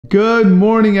Good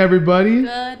morning, everybody.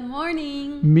 Good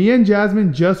morning. Me and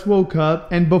Jasmine just woke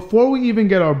up, and before we even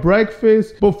get our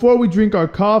breakfast, before we drink our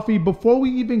coffee, before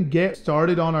we even get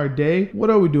started on our day,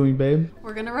 what are we doing, babe?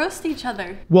 We're gonna roast each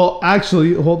other. Well,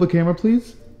 actually, hold the camera,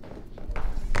 please.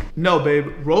 No, babe.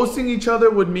 Roasting each other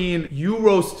would mean you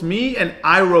roast me and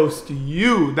I roast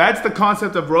you. That's the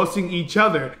concept of roasting each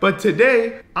other. But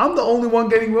today, I'm the only one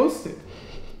getting roasted.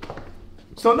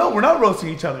 So no, we're not roasting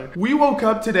each other. We woke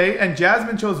up today and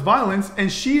Jasmine chose violence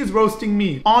and she is roasting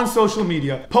me on social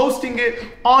media, posting it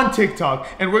on TikTok,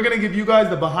 and we're gonna give you guys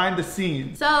the behind the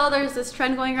scenes. So there's this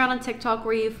trend going around on TikTok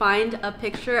where you find a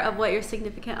picture of what your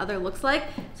significant other looks like.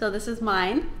 So this is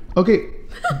mine. Okay,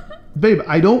 babe,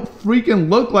 I don't freaking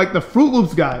look like the Fruit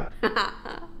Loops guy.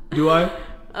 Do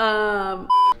I?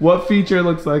 What feature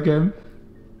looks like him?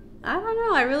 I don't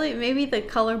know. Maybe the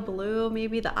color blue,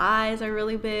 maybe the eyes are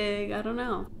really big. I don't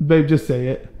know. Babe, just say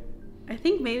it. I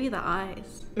think maybe the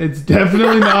eyes. It's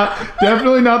definitely not,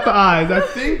 definitely not the eyes. I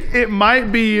think it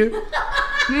might be,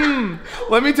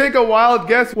 let me take a wild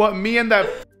guess what me and that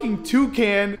fucking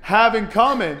toucan have in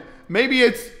common. Maybe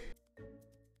it's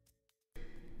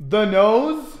the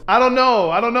nose? I don't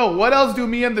know. What else do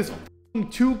me and this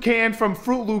toucan from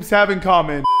Fruit Loops have in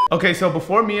common? Okay, so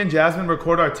before me and Jasmine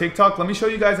record our TikTok, let me show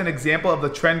you guys an example of the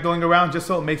trend going around just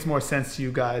so it makes more sense to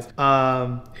you guys.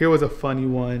 Here was a funny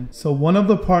one. So one of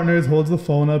the partners holds the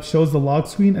phone up, shows the lock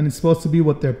screen, and it's supposed to be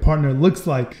what their partner looks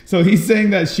like. So he's saying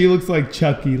that she looks like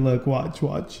Chucky. Look, watch.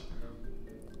 Watch.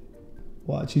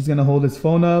 He's gonna hold his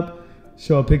phone up,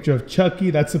 show a picture of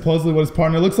Chucky. That's supposedly what his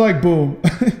partner looks like. Boom.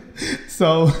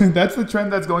 So that's the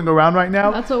trend that's going around right now.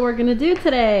 That's what we're gonna do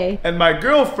today. And my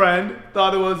girlfriend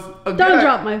thought it was a Don't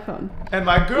drop my phone. And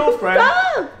my girlfriend,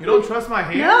 Stop! You don't trust my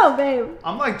hands? No, babe.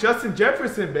 I'm like Justin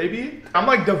Jefferson, baby. I'm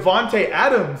like Devontae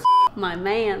Adams. My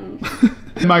man.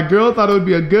 My girl thought it would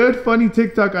be a good, funny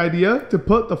TikTok idea to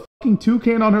put the fucking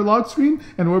toucan on her lock screen,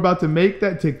 and we're about to make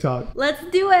that TikTok. Let's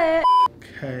do it.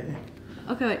 Okay.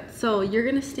 Okay, so you're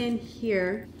gonna stand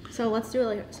here. So let's do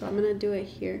it so I'm gonna do it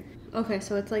here. Okay,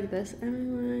 so it's like this.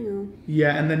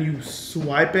 Yeah, and then you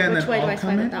swipe it and Which then way do I'll I come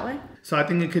swipe in. it? That way? So I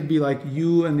think it could be like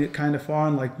you and it kind of far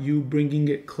and like you bringing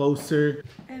it closer.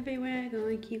 Everywhere I go,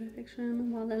 I keep a picture on the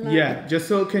wall. I love Yeah, it. just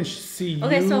so it can see you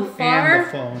Okay, so far? and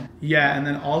the phone. Yeah, and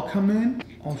then I'll come in.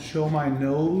 I'll show my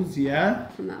nose, yeah.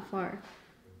 From that far.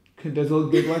 Does it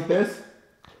look big like this?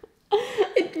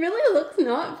 It really looks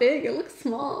not big. It looks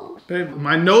small. Babe,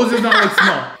 my nose does not look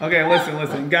small. Okay,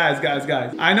 listen. Guys.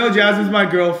 I know Jasmine's my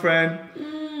girlfriend.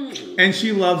 And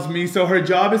she loves me, so her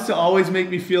job is to always make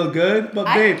me feel good. But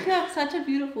babe, I have such a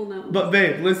beautiful nose. But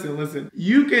babe, listen.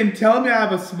 You can tell me I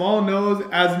have a small nose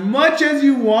as much as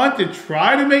you want to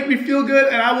try to make me feel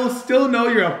good, and I will still know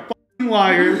you're a fucking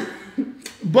liar.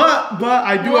 But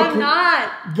I'm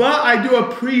not. But I do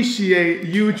appreciate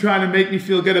you trying to make me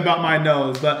feel good about my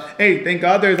nose. But hey, thank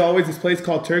God there's always this place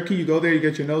called Turkey. You go there, you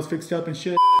get your nose fixed up and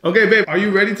shit. Okay, babe, are you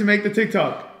ready to make the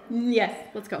TikTok? Yes,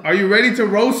 let's go. Are you ready to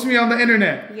roast me on the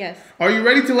internet? Yes. Are you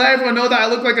ready to let everyone know that I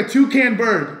look like a toucan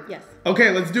bird? Yes. Okay,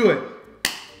 let's do it.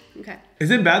 Okay. Is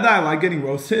it bad that I like getting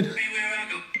roasted?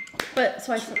 But,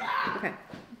 okay.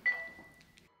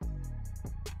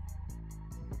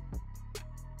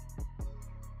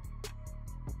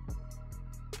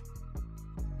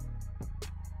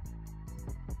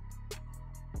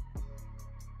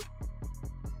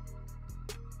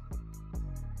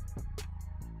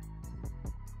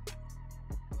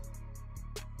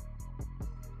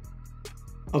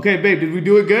 Okay, babe, did we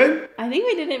do it good? I think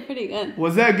we did it pretty good.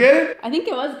 Was that good? I think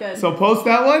it was good. So post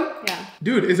that one? Yeah.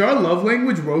 Dude, is our love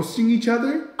language roasting each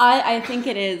other? I think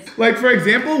it is. Like, for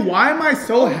example, why am I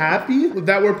so happy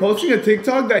that we're posting a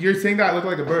TikTok that you're saying that I look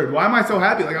like a bird? Why am I so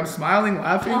happy? Like, I'm smiling,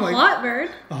 laughing. A hot bird.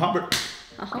 A hot bird.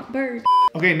 A hot bird.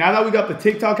 Okay, now that we got the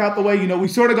TikTok out the way, you know, we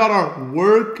sort of got our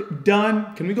work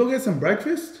done. Can we go get some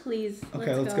breakfast? Please.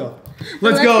 Okay, let's go.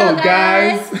 Let's go,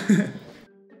 guys.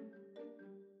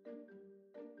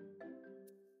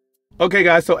 Okay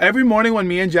guys, so every morning when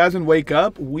me and Jasmine wake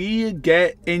up, we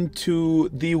get into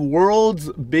the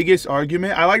world's biggest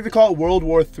argument. I like to call it World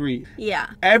War III.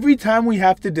 Yeah. Every time we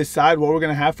have to decide what we're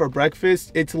gonna have for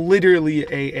breakfast, it's literally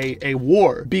a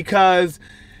war because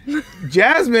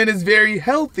Jasmine is very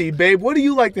healthy. Babe, what do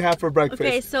you like to have for breakfast?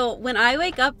 Okay, so when I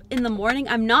wake up in the morning,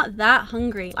 I'm not that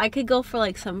hungry. I could go for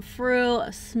like some fruit,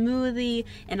 a smoothie,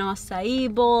 an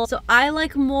acai bowl. So I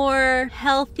like more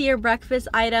healthier breakfast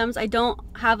items. I don't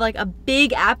have like a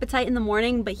big appetite in the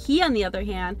morning, but he, on the other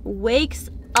hand,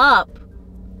 wakes up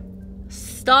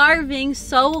starving,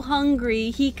 so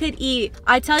hungry. He could eat,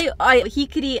 I tell you, he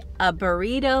could eat a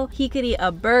burrito, he could eat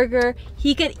a burger,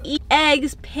 he could eat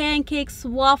eggs, pancakes,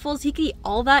 waffles. He could eat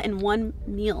all that in one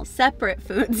meal, separate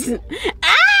foods.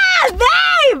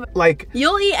 Babe! Like,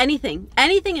 you'll eat anything.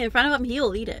 Anything in front of him,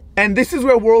 he'll eat it. And this is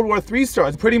where World War III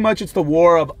starts. Pretty much it's the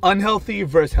war of unhealthy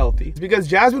versus healthy. It's because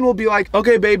Jasmine will be like,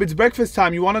 okay, babe, it's breakfast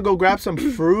time. You want to go grab some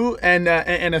fruit and a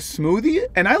smoothie?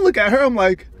 And I look at her, I'm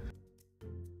like,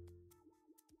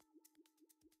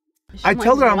 I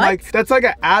tell her, I'm like, that's like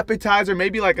an appetizer,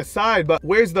 maybe like a side, but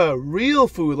where's the real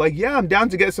food? Like, yeah, I'm down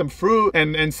to get some fruit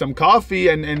and some coffee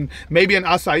and maybe an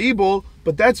acai bowl,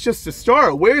 but that's just the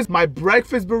start. Where's my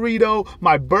breakfast burrito,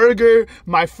 my burger,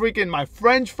 my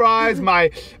French fries, my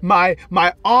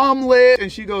omelet? And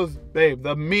she goes, babe,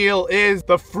 the meal is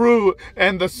the fruit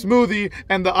and the smoothie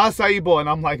and the acai bowl. And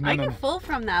I'm like, no. I get full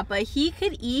from that, but he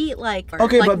could eat like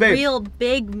real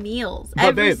big meals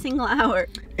every single hour.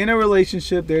 In a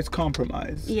relationship, there's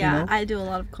compromise. Yeah, you know? I do a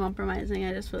lot of compromising.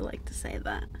 I just would like to say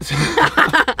that.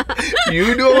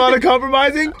 You do a lot of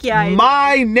compromising? Yeah,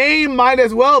 my name might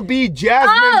as well be Jasmine.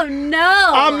 Oh, no.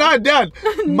 I'm not done.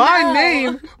 My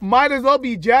name might as well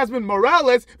be Jasmine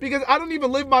Morales because I don't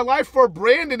even live my life for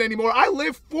Brandon anymore. I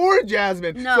live for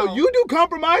Jasmine. No. So you do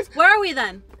compromise. Where are we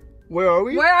then? Where are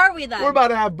we? Where are we then? We're about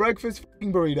to have breakfast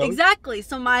burritos. Exactly.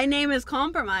 So my name is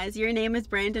Compromise. Your name is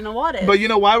Brandon Brawadis. But you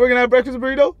know why we're gonna have breakfast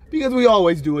burrito? Because we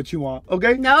always do what you want,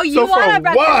 okay? No, you want a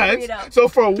breakfast burrito. So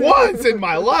for once in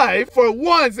my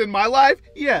life,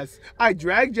 yes, I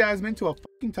dragged Jasmine to a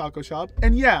fucking taco shop,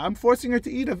 and yeah, I'm forcing her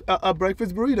to eat a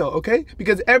breakfast burrito, okay?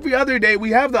 Because every other day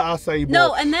we have the acai bowl.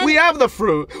 No, and then we have the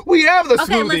fruit. We have the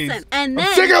smoothies. Listen, and then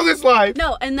I'm sick of this life.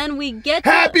 No, and then we get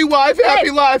happy wife,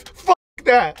 happy life. Fuck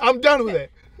that. I'm done with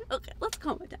it. Okay, let's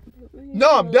calm it down.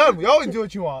 No, I'm done. We always do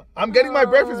what you want. I'm getting my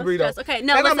breakfast burrito. Stress. Okay,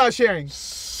 no, and listen. I'm not sharing.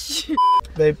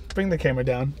 Babe, bring the camera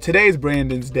down. Today is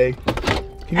Brandon's day. Can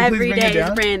you Every please bring day it down?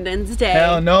 is Brandon's day.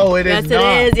 Hell no, it is not.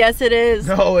 Yes, it is. Yes, it is.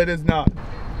 No, it is not.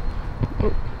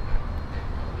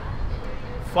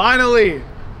 Finally,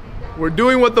 we're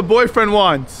doing what the boyfriend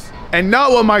wants and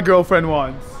not what my girlfriend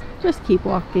wants. Just keep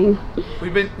walking.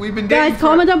 We've been dating. Guys,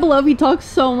 comment down below if he talks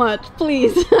so much.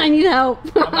 Please, I need help.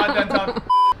 I'm not done talking.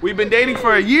 We've been dating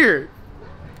for a year.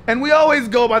 And we always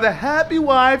go by the happy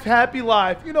wife, happy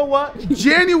life. You know what?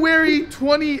 January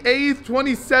 28th,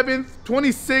 27th,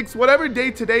 26th, whatever day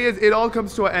today is, it all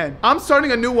comes to an end. I'm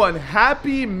starting a new one.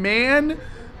 Happy man.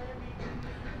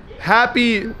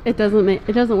 Happy. It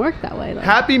doesn't work that way though.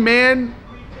 Happy man.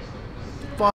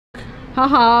 Fuck.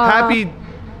 Haha. Happy.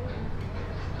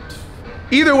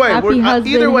 Either way, husband,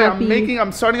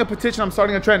 I'm starting a petition, I'm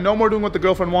starting a trend. No more doing what the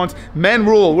girlfriend wants. Men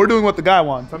rule. We're doing what the guy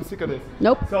wants. I'm sick of this.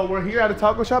 Nope. So we're here at a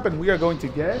taco shop and we are going to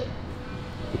get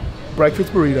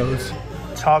breakfast burritos.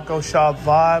 Taco shop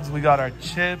vibes. We got our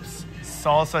chips,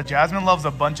 salsa. Jasmine loves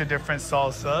a bunch of different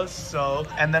salsas.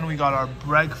 And then we got our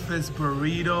breakfast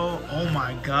burrito. Oh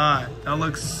my God, that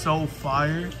looks so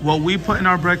fire. What we put in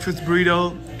our breakfast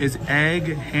burrito is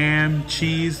egg, ham,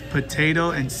 cheese, potato,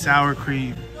 and sour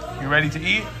cream. You ready to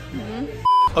eat?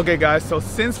 Mm-hmm. Okay guys, so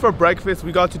since for breakfast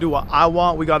we got to do what I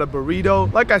want, we got a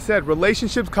burrito. Like I said,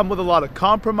 relationships come with a lot of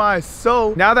compromise.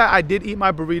 So now that I did eat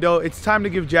my burrito, it's time to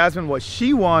give Jasmine what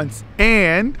she wants.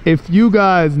 And if you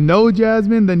guys know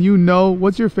Jasmine, then you know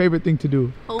what's your favorite thing to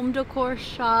do? Home decor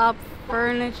shop,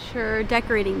 furniture,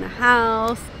 decorating the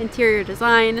house, interior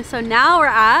design. So now we're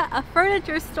at a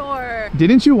furniture store.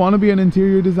 Didn't you want to be an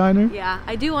interior designer? Yeah,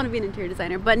 I do want to be an interior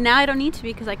designer, but now I don't need to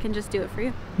because I can just do it for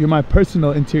you. You're my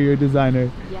personal interior designer.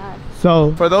 Yes.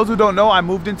 So for those who don't know, I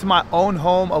moved into my own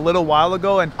home a little while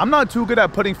ago and I'm not too good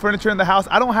at putting furniture in the house.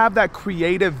 I don't have that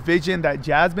creative vision that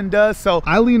Jasmine does. So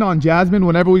I lean on Jasmine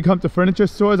whenever we come to furniture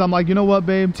stores. I'm like, you know what,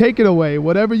 babe? Take it away.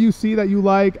 Whatever you see that you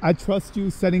like, I trust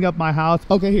you setting up my house.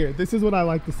 Okay, here, this is what I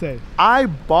like to say. I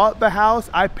bought the house,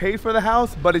 I paid for the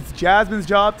house, but it's Jasmine's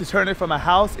job to turn it from a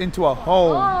house into a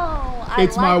home. Oh,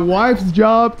 it's my wife's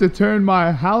job to turn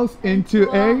my house into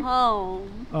a home.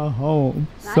 A home.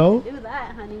 I so can do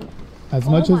that, honey. As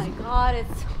much as, oh my God,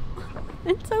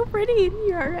 it's so pretty in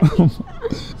here already.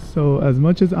 So as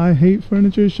much as I hate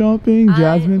furniture shopping,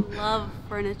 Jasmine, I love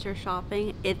furniture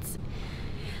shopping. It's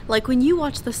like when you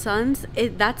watch The Sons,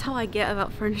 that's how I get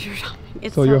about furniture shopping.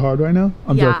 It's so you're hard right now?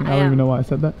 I'm yeah, joking. I don't even know why I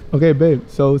said that. Okay, babe.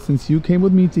 So since you came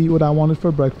with me to eat what I wanted for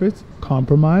breakfast,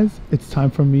 compromise, it's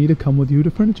time for me to come with you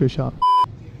to furniture shop.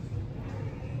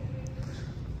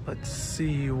 Let's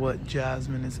see what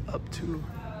Jasmine is up to.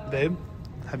 Babe,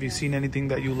 have you seen anything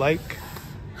that you like?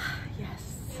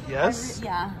 Yes. Yes?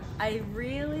 Yeah. I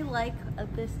really like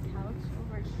this couch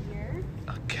over here.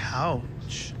 A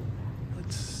couch?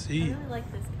 Let's see. I really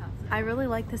like this couch. I really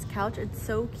like this couch. It's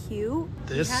so cute.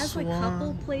 This it has like a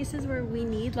couple places where we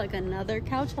need like another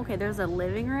couch. Okay, there's a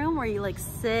living room where you like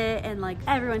sit and like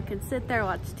everyone can sit there,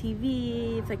 watch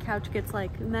TV. If the couch gets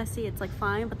like messy, it's like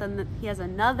fine. But then he has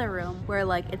another room where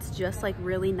like it's just like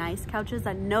really nice couches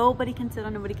that nobody can sit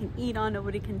on, nobody can eat on,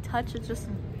 nobody can touch. It's just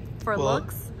for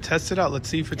looks. Test it out. Let's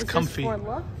see if it's comfy. Just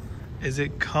for looks. Is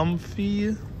it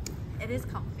comfy? It is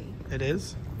comfy. It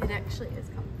is? It actually is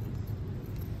comfy.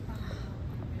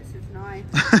 This is nice.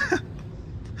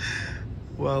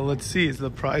 Well, let's see. Is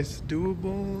the price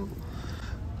doable?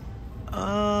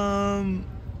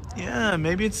 Yeah,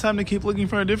 maybe it's time to keep looking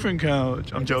for a different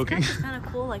couch. I'm joking. This couch is kind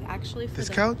of cool, like actually for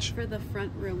for the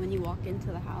front room when you walk into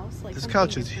the house. Like this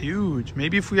couch is huge.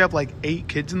 Maybe if we have like 8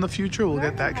 kids in the future, we'll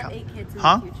get that couch. 8 kids in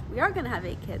the future. We are gonna have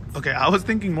 8 kids. Okay, I was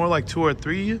thinking more like 2 or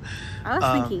 3. I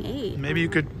was thinking 8. Maybe you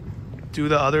could do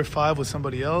the other 5 with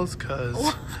somebody else,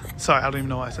 cause sorry, I don't even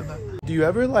know why I said that. Do you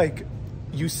ever like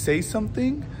you say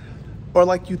something? Or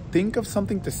like you think of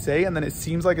something to say and then it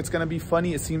seems like it's gonna be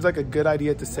funny, it seems like a good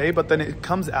idea to say, but then it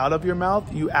comes out of your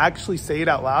mouth, you actually say it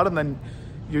out loud and then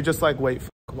you're just like, wait,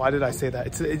 why did I say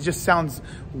that? It just sounds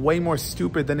way more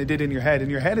stupid than it did in your head. In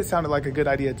your head, it sounded like a good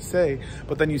idea to say,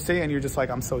 but then you say it and you're just like,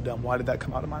 I'm so dumb. Why did that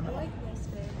come out of my mouth? I like this,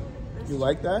 babe. You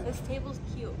like that? This table's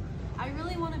cute. I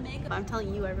really wanna I'm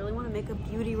telling you, I really wanna make a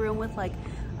beauty room with like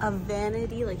a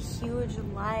vanity, like huge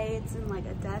lights and like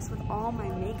a desk with all my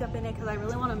makeup in it, because I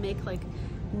really want to make like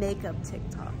makeup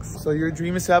TikToks. So your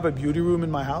dream is to have a beauty room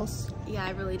in my house? Yeah, I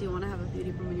really do want to have a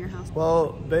beauty room in your house.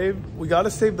 Well, babe, we got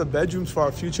to save the bedrooms for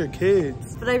our future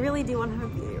kids. But I really do want to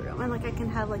have a beauty room, and like I can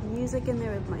have like music in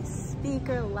there with my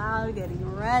speaker loud, getting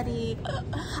ready.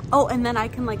 Oh, and then I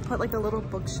can like put like a little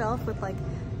bookshelf with like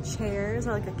chairs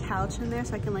or like a couch in there,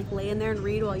 so I can like lay in there and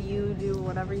read while you do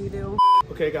whatever you do.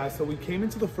 Okay guys, so we came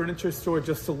into the furniture store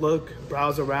just to look,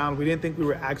 browse around. We didn't think we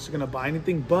were actually gonna buy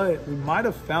anything, but we might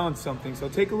have found something. So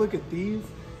take a look at these.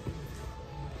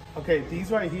 Okay,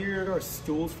 these right here are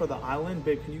stools for the island.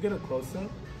 Babe, can you get a close-up?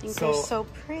 I think they're so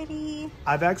pretty.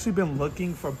 I've actually been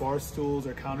looking for bar stools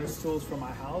or counter stools for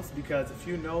my house, because if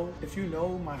you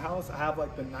know my house, I have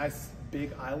like the nice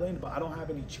big island, but I don't have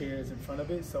any chairs in front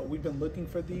of it. So we've been looking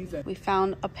for these and we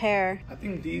found a pair. I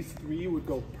think these 3 would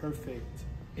go perfect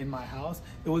in my house.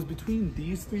 It was between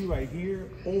these 3 right here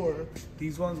or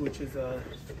these ones, which is a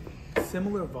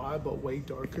similar vibe but way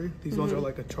darker. These ones are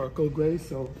like a charcoal gray.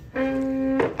 So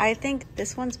I think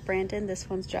this one's Brandon, this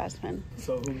one's Jasmine.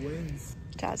 So who wins?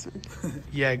 Jasmine.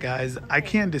 Yeah guys, I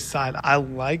can't decide. I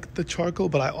like the charcoal,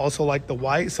 but I also like the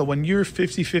white. So when you're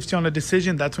 50-50 on a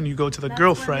decision, that's when you go to the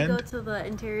girlfriend. When you go to the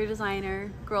interior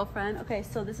designer girlfriend. Okay,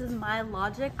 so this is my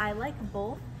logic. I like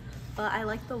both, but I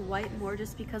like the white more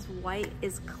just because white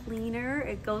is cleaner.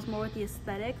 It goes more with the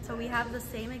aesthetic. So we have the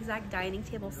same exact dining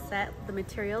table set, the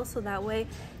materials, so that way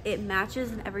it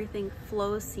matches and everything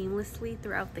flows seamlessly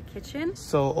throughout the kitchen.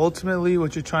 So ultimately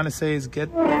what you're trying to say is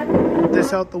get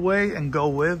this out the way and go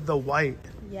with the white.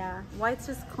 Yeah, white's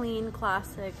just clean,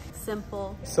 classic,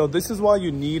 simple. So this is why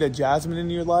you need a Jasmine in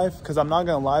your life, because I'm not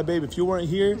gonna lie, babe, if you weren't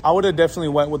here, I would have definitely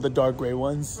went with the dark gray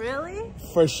ones. Really?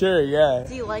 For sure, yeah.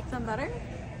 Do you like them better?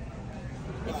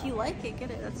 If you like it, get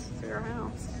it. That's your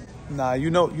house. Nah, you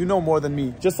know more than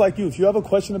me. Just like you, if you have a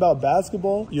question about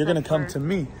basketball, you're gonna come to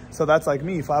me. So that's like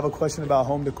me. If I have a question about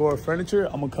home decor or furniture,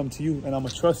 I'm gonna come to you and I'm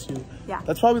gonna trust you. Yeah.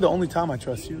 That's probably the only time I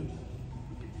trust you.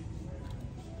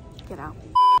 Get out.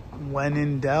 When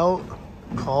in doubt,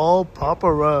 call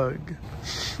Papa Rug.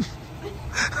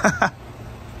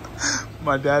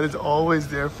 My dad is always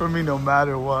there for me no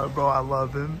matter what, bro. I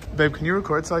love him. Babe, can you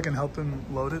record so I can help him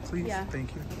load it, please? Yeah.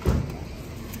 Thank you.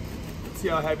 See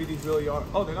how heavy these really are.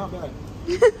 Oh, they're not bad.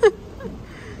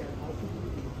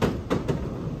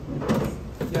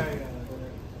 Yeah.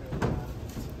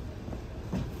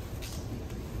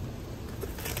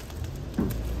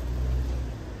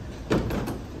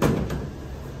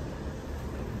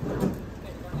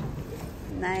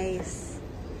 Nice.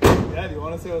 Yeah, do you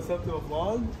want to say what's up to a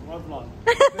vlog? What vlog?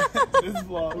 This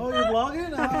vlog. Oh, you're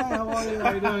vlogging? Hi, how are you?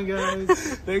 How you doing, guys?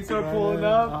 Thanks for pulling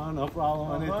up. Oh, no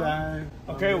problem. Anytime.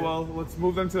 Okay, well, let's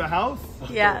move them to the house.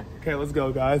 Yeah. Okay, let's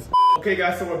go, guys. Okay,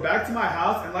 guys, so we're back to my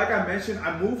house. And like I mentioned,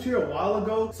 I moved here a while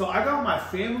ago. So I got my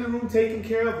family room taken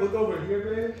care of. Look over here,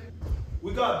 babe.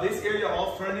 We got this area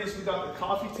all furnished. We got the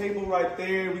coffee table right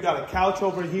there. We got a couch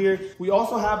over here. We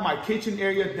also have my kitchen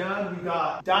area done. We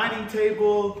got dining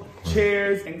table,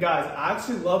 chairs. And guys, I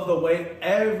actually love the way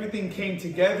everything came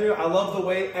together. I love the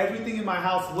way everything in my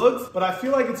house looks, but I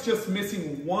feel like it's just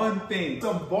missing one thing.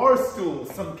 Some bar stools,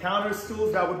 some counter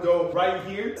stools that would go right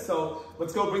here. So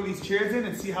let's go bring these chairs in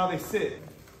and see how they sit.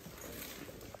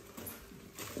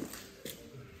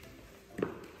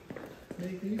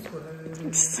 Make me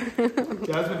sweat.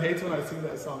 Jasmine hates when I sing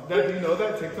that song. Dad, do you know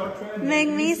that TikTok trend? Make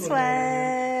me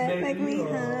sweat. Make me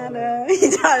harder. He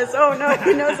does. Oh no,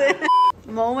 he knows it.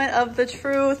 Moment of the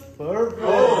truth.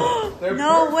 Oh, they're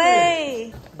No perfect.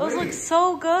 way. Those look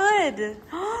so good.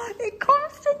 It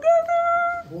comes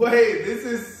together. Wait, this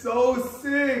is so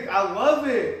sick. I love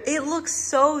it. It looks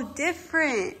so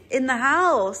different in the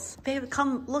house. Babe,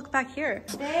 come look back here.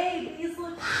 Babe, these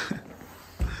look...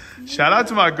 Shout out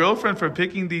to my girlfriend for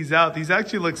picking these out. These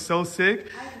actually look so sick.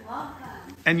 I love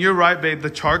them. And you're right, babe. The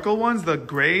charcoal ones, the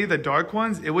gray, the dark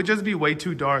ones, it would just be way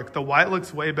too dark. The white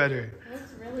looks way better. It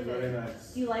looks really good. Very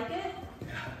nice. Do you like it?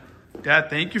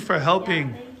 Dad, thank you for helping.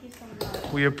 Yeah, thank you so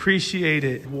much. We appreciate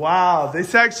it. Wow,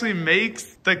 this actually makes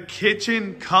the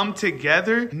kitchen come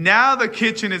together. Now the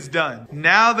kitchen is done.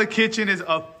 Now the kitchen is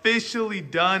officially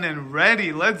done and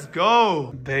ready. Let's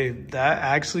go. Babe, that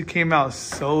actually came out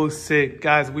so sick.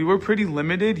 Guys, we were pretty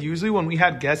limited. Usually when we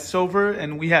had guests over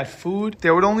and we had food,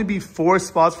 there would only be 4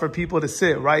 spots for people to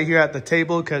sit right here at the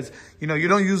table because, you know, you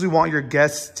don't usually want your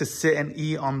guests to sit and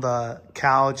eat on the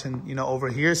couch and, you know, over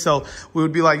here. So we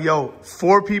would be like, yo,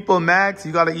 4 people max,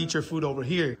 you got to eat your food over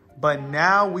here. But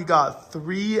now we got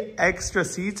 3 extra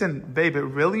seats and babe, it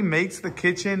really makes the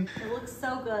kitchen, It looks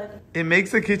so good. it makes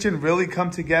the kitchen really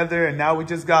come together. And now we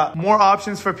just got more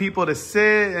options for people to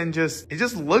sit and it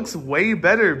just looks way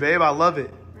better, babe. I love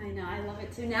it. I know, I love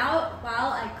it too. Now,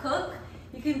 while I cook,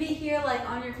 you can be here like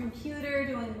on your computer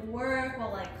doing work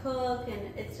while I cook,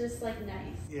 and it's just like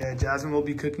nice. Yeah, Jasmine will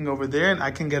be cooking over there and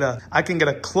I can get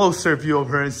a closer view of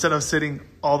her instead of sitting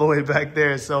all the way back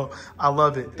there. So I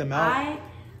love it. I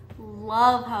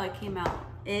love how it came out.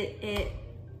 It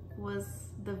was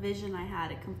the vision I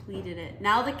had. It completed it.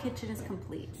 Now the kitchen is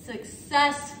complete.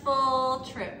 Successful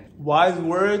trip. Wise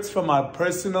words from my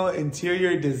personal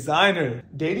interior designer.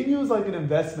 Dating you is like an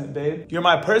investment, babe. You're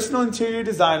my personal interior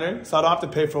designer, so I don't have to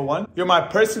pay for one. You're my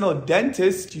personal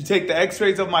dentist. You take the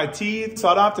x-rays of my teeth, so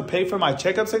I don't have to pay for my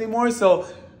checkups anymore. So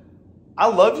I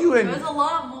love you. And there's a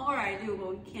lot more I do, but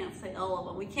we can't say all of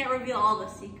them. We can't reveal all the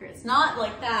secrets. Not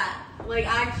like that. Like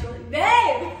actually,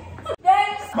 babe!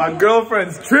 Babe! my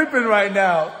girlfriend's tripping right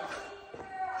now.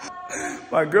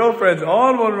 My girlfriend's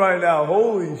on one right now.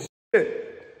 Holy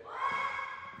shit.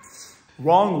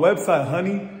 Wrong website,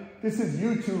 honey. This is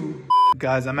YouTube.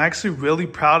 Guys, I'm actually really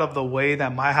proud of the way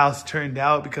that my house turned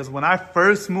out because when I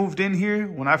first moved in here,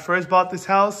 when I first bought this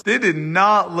house, it did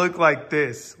not look like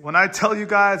this. When I tell you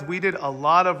guys, we did a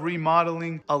lot of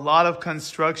remodeling, a lot of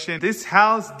construction. This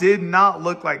house did not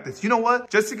look like this. You know what?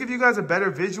 Just to give you guys a better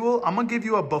visual, I'm gonna give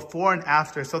you a before and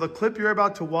after. So the clip you're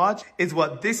about to watch is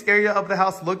what this area of the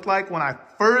house looked like when I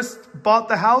first bought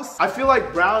the house. I feel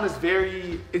like brown is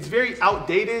very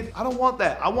outdated. I don't want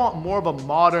that. I want more of a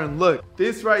modern look.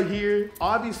 This right here,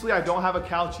 obviously I don't have a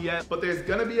couch yet, but there's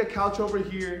gonna be a couch over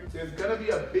here. There's gonna be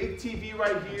a big TV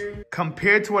right here.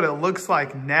 Compared to what it looks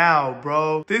like now,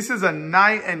 bro, this is a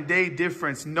night and day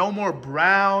difference. No more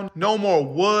brown, no more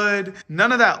wood,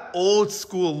 none of that old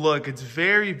school look. It's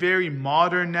very, very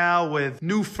modern now with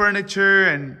new furniture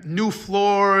and new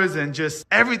floors and just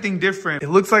everything different. It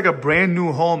looks like a brand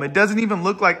new home. It doesn't even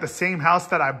look like the same house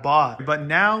that I bought. But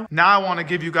now I want to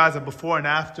give you guys a before and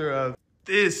after of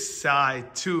this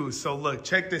side too. So look,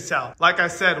 check this out. Like I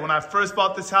said, when I first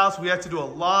bought this house, we had to do a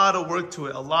lot of work to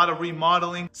it, a lot of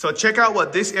remodeling. So check out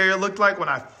what this area looked like when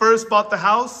I first bought the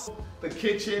house. The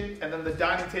kitchen and then the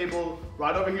dining table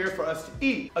right over here for us to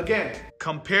eat. Again,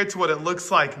 compared to what it looks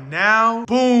like now,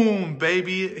 boom,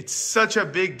 baby. It's such a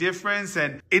big difference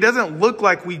and it doesn't look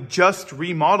like we just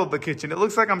remodeled the kitchen. It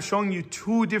looks like I'm showing you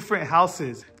 2 different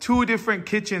houses, 2 different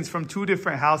kitchens from 2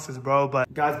 different houses, bro.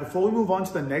 But guys, before we move on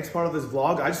to the next part of this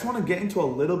vlog, I just want to get into a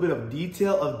little bit of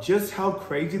detail of just how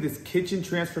crazy this kitchen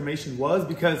transformation was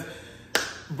because,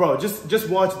 bro, just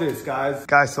watch this, guys.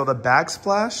 Guys, so the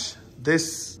backsplash,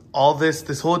 this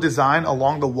whole design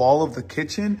along the wall of the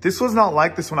kitchen, this was not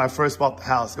like this when I first bought the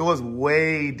house. It was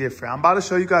way different. I'm about to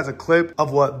show you guys a clip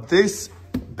of what this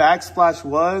backsplash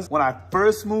was when I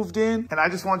first moved in. And I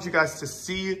just want you guys to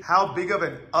see how big of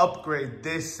an upgrade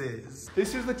this is.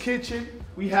 This is the kitchen.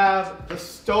 We have the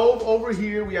stove over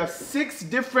here. We have 6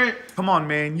 different, come on,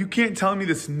 man. You can't tell me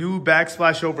this new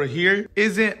backsplash over here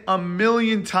isn't a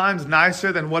million times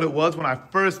nicer than what it was when I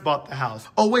first bought the house.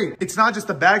 Oh wait, it's not just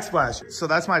the backsplash. So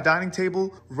that's my dining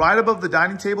table. Right above the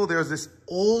dining table, there's this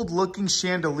old looking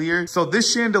chandelier. So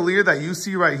this chandelier that you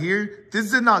see right here,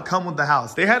 this did not come with the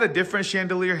house. They had a different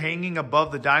chandelier hanging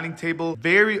above the dining table.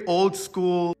 Very old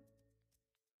school.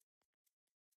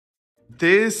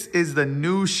 This is the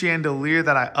new chandelier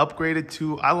that I upgraded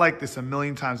to. I like this a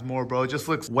million times more, bro. It just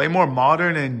looks way more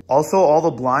modern. And also all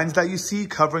the blinds that you see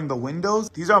covering the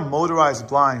windows, these are motorized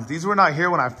blinds. These were not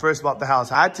here when I first bought the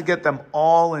house. I had to get them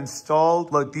all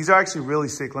installed. Look, these are actually really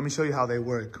sick. Let me show you how they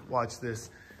work. Watch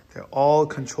this. They're all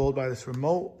controlled by this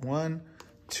remote. 1,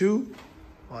 2.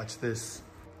 Watch this.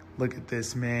 Look at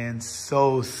this, man.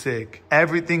 So sick.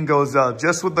 Everything goes up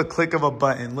just with the click of a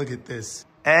button. Look at this.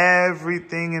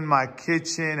 Everything in my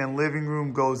kitchen and living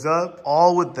room goes up,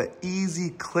 all with the easy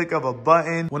click of a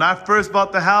button. When I first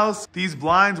bought the house, these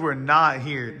blinds were not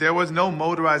here. There was no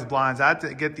motorized blinds. I had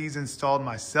to get these installed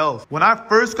myself. When I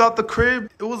first got the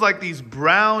crib, it was like these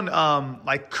brown,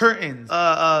 like curtains,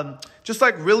 just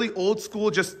like really old school,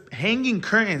 just hanging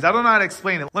curtains. I don't know how to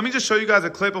explain it. Let me just show you guys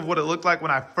a clip of what it looked like when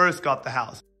I first got the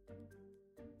house.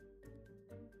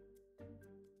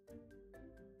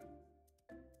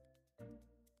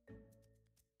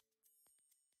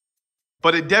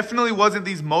 But it definitely wasn't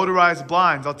these motorized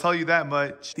blinds, I'll tell you that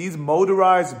much. These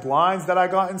motorized blinds that I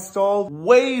got installed,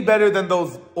 way better than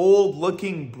those old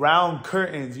looking brown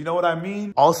curtains, you know what I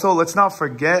mean? Also, let's not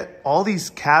forget, all these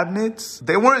cabinets,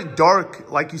 they weren't dark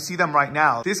like you see them right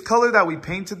now. This color that we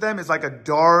painted them is like a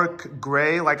dark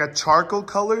gray, like a charcoal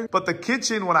color. But the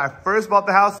kitchen, when I first bought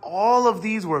the house, all of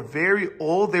these were very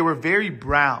old, they were very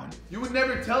brown. You would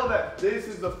never tell that this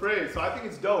is the fridge, so I think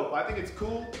it's dope. I think it's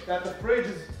cool that the fridge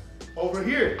is over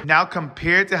here. Now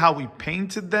compared to how we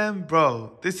painted them,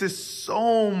 bro, this is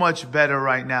so much better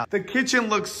right now. The kitchen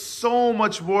looks so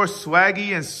much more swaggy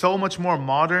and so much more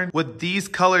modern with these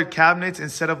colored cabinets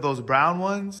instead of those brown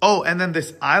ones. Oh, and then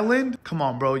this island. Come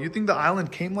on, bro. You think the island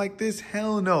came like this?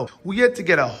 Hell no. We had to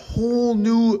get a whole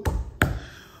new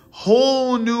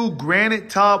granite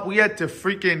top. We had to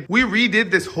we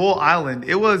redid this whole island.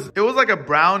 It was like a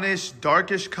brownish,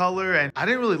 darkish color, and I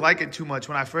didn't really like it too much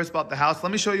when I first bought the house.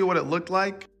 Let me show you what it looked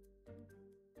like.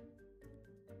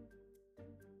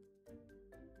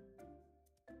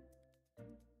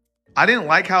 I didn't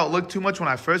like how it looked too much when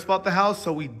I first bought the house,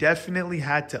 so we definitely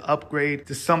had to upgrade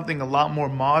to something a lot more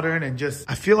modern. And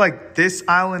just, I feel like this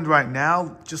island right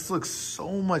now just looks so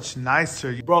much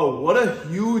nicer. Bro, what a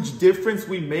huge difference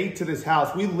we made to this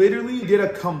house. We literally did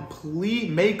a complete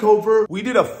makeover. We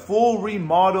did a full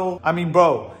remodel. I mean,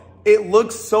 bro, it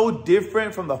looks so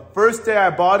different from the first day I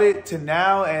bought it to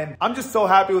now, and I'm just so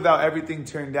happy with how everything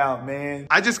turned out, man.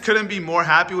 I just couldn't be more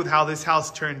happy with how this house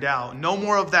turned out. No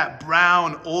more of that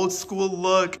brown old school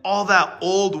look. All that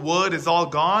old wood is all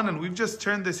gone, and we've just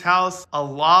turned this house a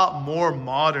lot more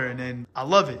modern, and I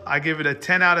love it. I give it a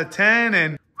 10 out of 10,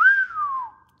 and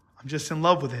I'm just in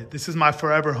love with it. This is my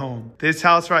forever home. This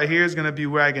house right here is gonna be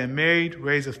where I get married,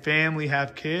 raise a family,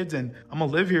 have kids, and I'm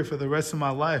gonna live here for the rest of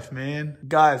my life, man.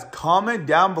 Guys, comment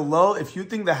down below if you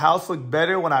think the house looked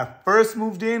better when I first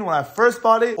moved in, when I first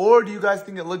bought it, or do you guys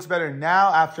think it looks better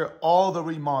now after all the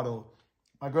remodel?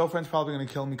 My girlfriend's probably gonna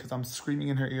kill me because I'm screaming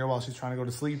in her ear while she's trying to go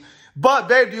to sleep. But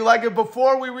babe, do you like it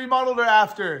before we remodeled or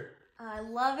after? I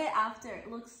love it after. It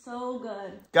looks so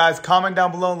good. Guys, comment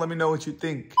down below and let me know what you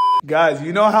think. Guys,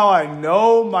 you know how I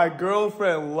know my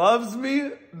girlfriend loves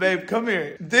me? Babe, come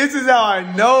here. This is how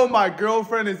I know my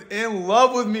girlfriend is in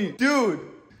love with me. Dude,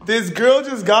 this girl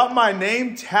just got my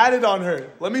name tatted on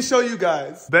her. Let me show you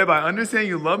guys. Babe, I understand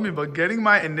you love me, but getting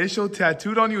my initial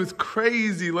tattooed on you is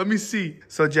crazy. Let me see.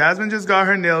 So Jasmine just got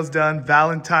her nails done,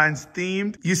 Valentine's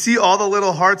themed. You see all the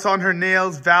little hearts on her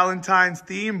nails, Valentine's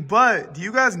themed. But do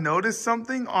you guys notice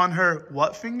something on her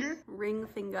what finger? Ring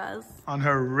fingers. On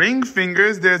her ring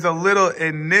fingers, there's a little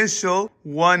initial.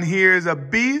 One here is a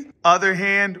B. Other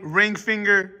hand, ring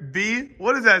finger, B.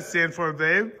 What does that stand for,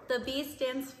 babe? The B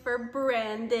stands for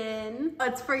Brandon. Oh,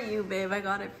 it's for you, babe. I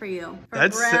got it for you. For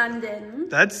that's Brandon.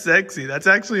 That's sexy. That's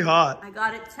actually hot. I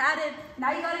got it tatted.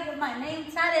 Now you gotta get my name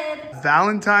tatted.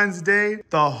 Valentine's Day,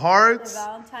 the hearts. The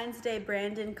Valentine's Day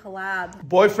Brandon collab.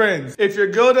 Boyfriends, if your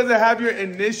girl doesn't have your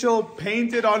initial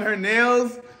painted on her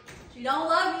nails, she don't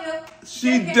love you.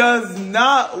 She does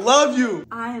not love you.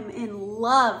 I am in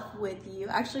love with you.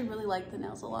 I actually really like the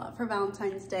nails a lot for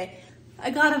Valentine's Day.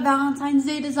 I got a Valentine's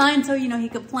Day design so, you know, he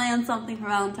could plan something for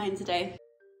Valentine's Day.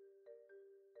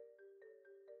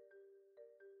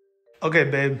 Okay,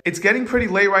 babe, it's getting pretty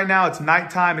late right now. It's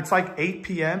nighttime. It's like 8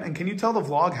 p.m. And can you tell the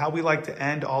vlog how we like to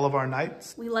end all of our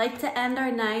nights? We like to end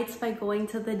our nights by going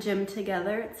to the gym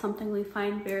together. It's something we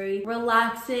find very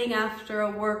relaxing after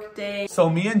a work day. So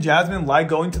me and Jasmine like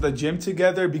going to the gym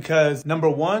together because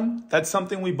number one, that's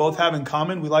something we both have in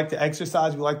common. We like to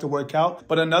exercise, we like to work out.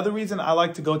 But another reason I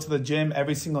like to go to the gym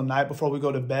every single night before we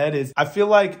go to bed is I feel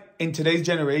like in today's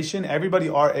generation, everybody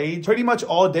our age, pretty much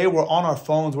all day we're on our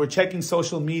phones, we're checking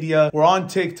social media, we're on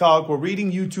TikTok, we're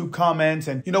reading YouTube comments,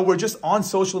 and you know, we're just on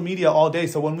social media all day.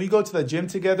 So when we go to the gym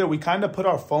together, we kind of put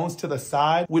our phones to the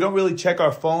side. We don't really check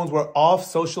our phones. We're off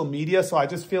social media. So I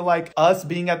just feel like us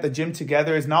being at the gym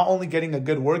together is not only getting a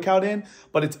good workout in,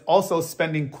 but it's also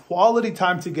spending quality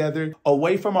time together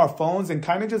away from our phones and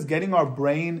kind of just getting our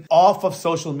brain off of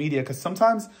social media. Because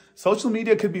sometimes social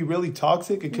media could be really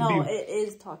toxic. It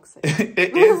is toxic.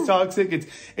 It is toxic.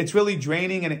 It's really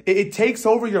draining, and it takes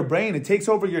over your brain. It takes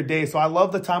over your day. So I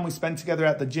love the time we spend together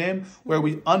at the gym where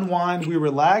we unwind, we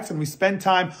relax, and we spend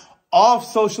time off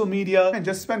social media and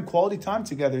just spend quality time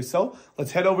together. So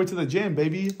let's head over to the gym,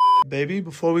 baby. Baby,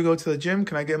 before we go to the gym,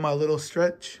 can I get my little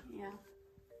stretch? Yeah.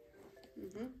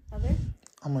 Other?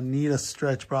 I'm gonna need a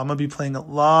stretch, bro. I'm gonna be playing a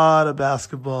lot of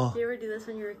basketball. Did you ever do this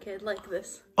when you were a kid, like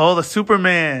this? Oh, the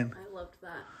Superman. I loved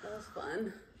that. That was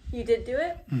fun. You did do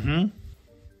it? Mm-hmm.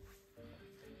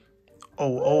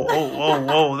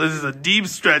 Oh. This is a deep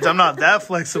stretch. I'm not that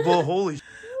flexible. Holy.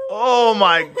 Oh,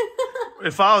 my.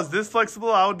 If I was this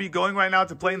flexible, I would be going right now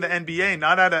to play in the NBA,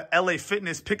 not at a LA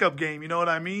Fitness pickup game. You know what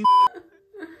I mean?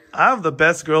 I have the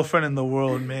best girlfriend in the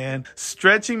world, man.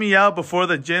 Stretching me out before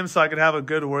the gym so I could have a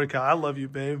good workout. I love you,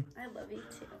 babe. I love you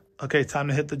too. Okay, time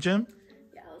to hit the gym?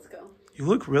 Yeah, let's go. You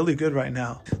look really good right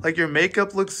now. Like, your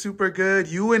makeup looks super good.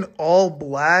 You in all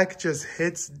black just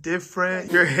hits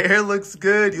different. Your hair looks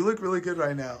good. You look really good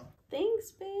right now.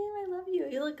 Thanks, babe. I love you.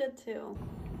 You look good too.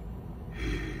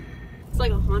 It's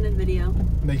like a haunted video.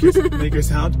 Make your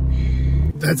sound.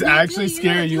 That's actually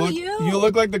scary. You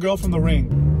look like the girl from The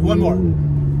Ring. One more.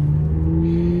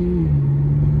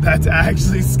 That's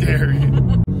actually scary.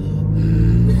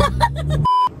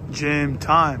 Gym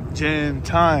time, gym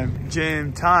time,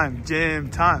 gym time, gym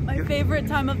time. My favorite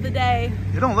time of the day.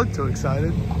 You don't look too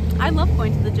excited. I love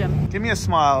going to the gym. Give me a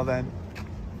smile then.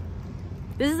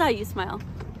 This is how you smile.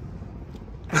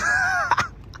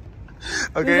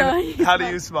 Okay, how do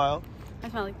you smile? I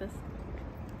smile like this.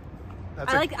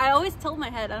 That's I always tilt my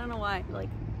head. I don't know why. Like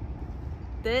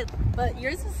this, but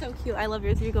yours is so cute. I love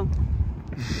yours. Here you go.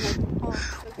 Oh,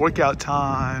 so workout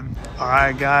time. All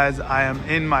right, guys, I am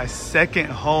in my second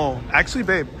home. Actually,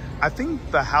 babe, I think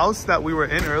the house that we were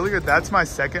in earlier, that's my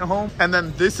second home. And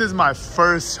then this is my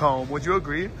first home. Would you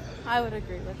agree? I would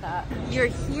agree with that. You're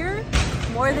here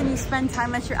more than you spend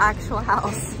time at your actual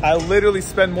house. I literally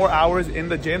spend more hours in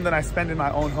the gym than I spend in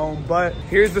my own home. But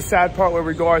here's the sad part where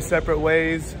we go our separate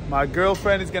ways. My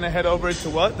girlfriend is gonna head over to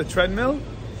what? The treadmill?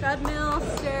 Treadmill,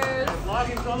 stairs.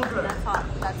 That's hot.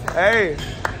 That's it. Hey,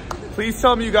 please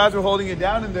tell me you guys were holding it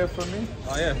down in there for me.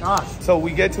 Oh yeah. Gosh. So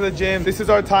we get to the gym. This is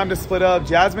our time to split up.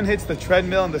 Jasmine hits the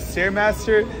treadmill and the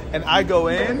Stairmaster, and I go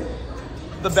in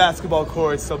the basketball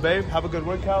court. So babe, have a good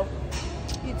workout.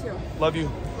 You too. Love you.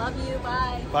 Love you.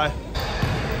 Bye. Bye.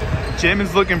 Gym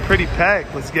is looking pretty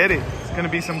packed. Let's get it. It's gonna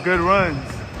be some good runs.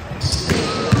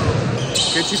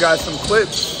 Get you guys some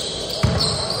clips.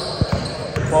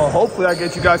 Well, hopefully I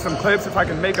get you guys some clips if I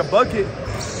can make a bucket.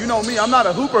 You know me, I'm not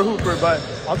a hooper, but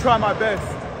I'll try my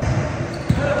best.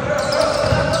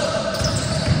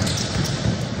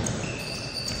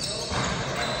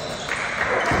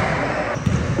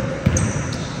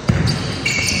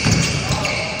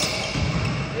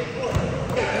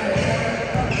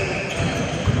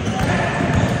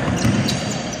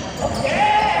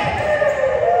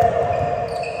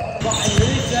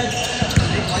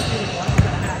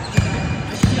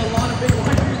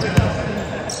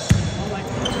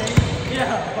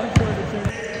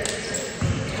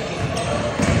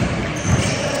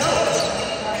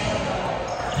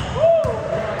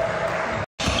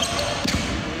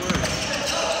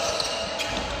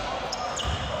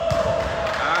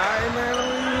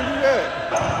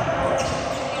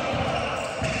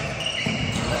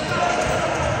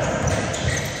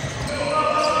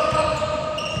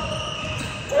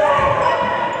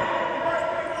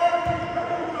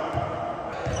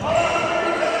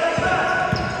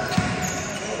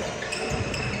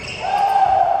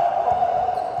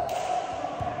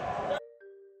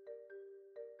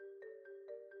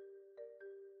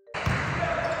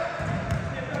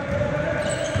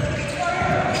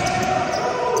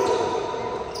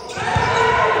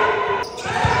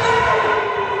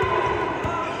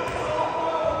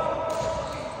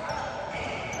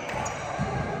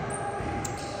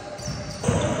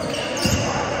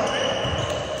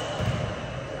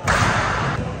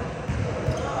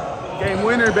 Game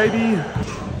winner, baby.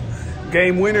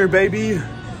 Game winner, baby.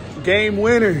 Game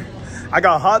winner. I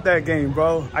got hot that game,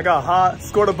 bro. I got hot,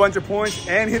 scored a bunch of points,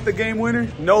 and hit the game winner.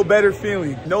 No better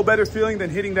feeling. No better feeling than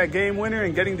hitting that game winner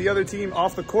and getting the other team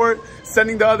off the court,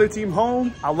 sending the other team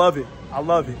home. I love it. I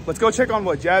love it. Let's go check on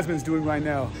what Jasmine's doing right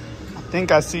now. I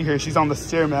think I see her. She's on the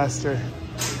Stairmaster.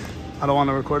 I don't want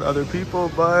to record other people,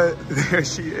 but there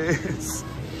she is.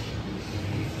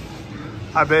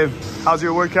 Hi, babe. How's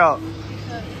your workout?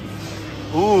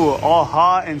 Ooh, all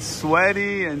hot and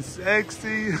sweaty and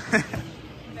sexy. Very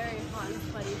hot and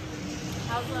sweaty.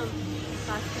 How's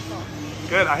basketball?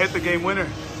 Good. I hit the game winner.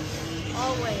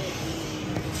 Always.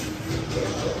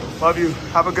 Love you.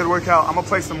 Have a good workout. I'm gonna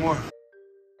play some more.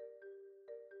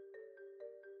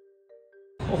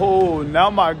 Oh, now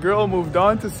my girl moved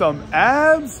on to some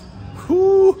abs.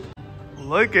 Whoo!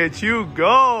 Look at you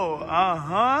go.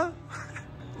 Uh-huh.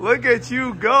 Look at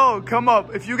you go. Come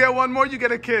up. If you get one more, you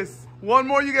get a kiss. One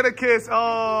more, you get a kiss.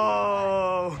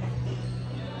 Oh.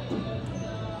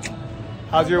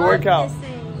 How's your workout?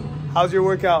 Kissing. How's your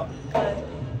workout? Good.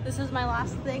 This is my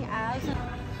last thing, abs.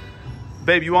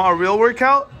 Babe, you want a real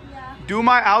workout? Yeah. Do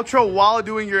my outro while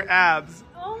doing your abs.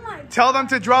 Oh my God. Tell them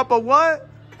to drop a what?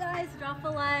 Guys, drop a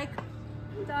like.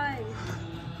 I'm dying.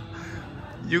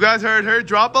 You guys heard her.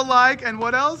 Drop a like, and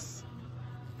what else?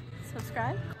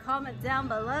 Subscribe. Comment down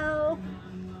below.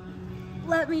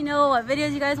 Let me know what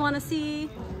videos you guys want to see.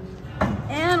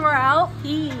 And we're out.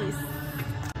 Peace.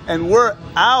 And we're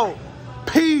out.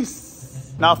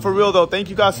 Peace. Now, for real though, thank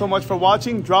you guys so much for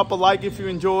watching. Drop a like if you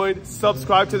enjoyed.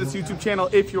 Subscribe to this YouTube channel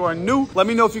if you are new. Let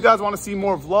me know if you guys want to see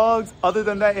more vlogs. Other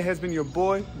than that, it has been your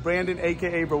boy, Brandon,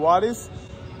 aka Brawadis,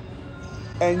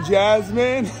 and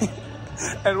Jasmine.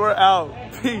 And we're out.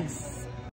 Peace.